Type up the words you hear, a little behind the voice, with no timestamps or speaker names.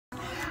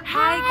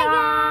Hi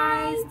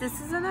guys,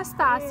 this is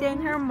Anastasia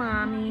and her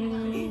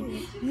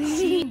mommy.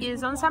 She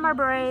is on summer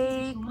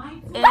break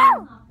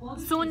and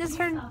soon is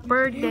her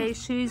birthday.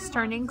 She's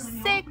turning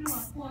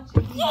 6.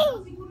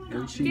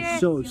 And she's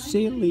so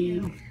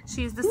silly.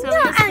 She's the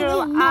silliest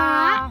girl.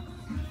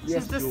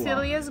 Yes, She's the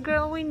silliest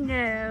girl we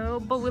know,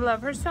 but we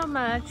love her so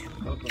much.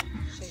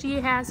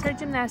 She has her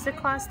gymnastic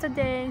class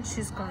today and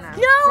she's gonna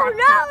practice. I'm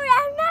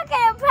not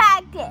gonna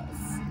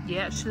practice.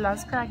 Yeah, she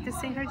loves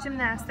practicing her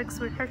gymnastics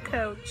with her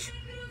coach.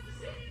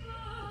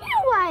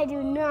 No, I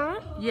do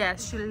not.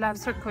 Yes, she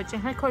loves her coach,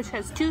 and her coach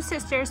has 2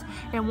 sisters,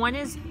 and one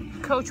is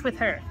coach with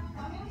her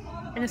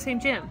in the same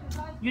gym.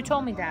 You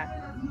told me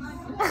that.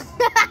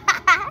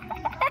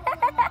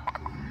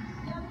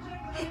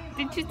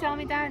 Didn't you tell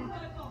me that?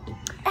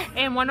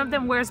 And one of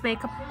them wears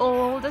makeup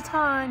all the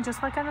time,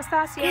 just like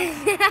Anastasia.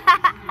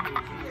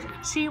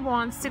 She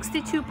wants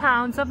 62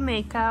 pounds of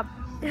makeup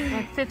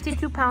and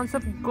 52 pounds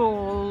of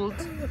gold.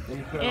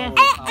 And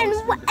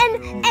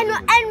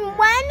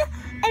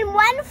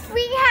one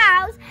free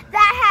house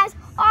that has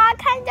all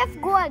kinds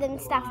of gold and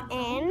stuff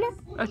in.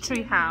 A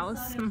tree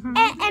house.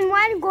 And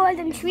one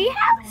golden tree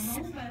house.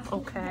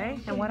 Okay,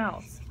 and what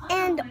else?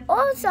 And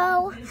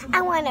also,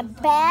 I want a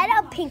bed,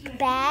 a pink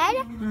bed.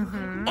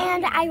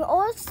 And I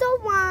also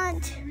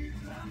want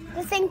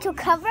the thing to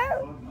cover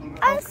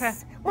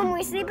us when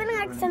we're sleeping,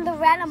 like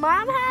Cinderella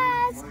Mom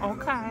has.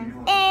 Okay.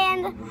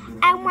 And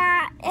I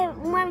want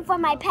one for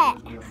my pet.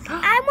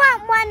 I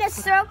want one, a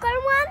circle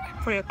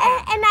one. For your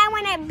cat. And I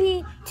want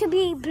it to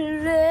be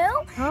blue.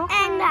 Okay.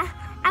 And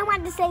I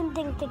want the same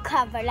thing to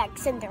cover like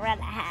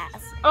Cinderella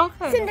has.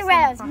 Okay.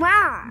 Cinderella's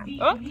mom.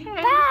 Okay.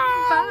 Bye.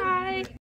 Bye.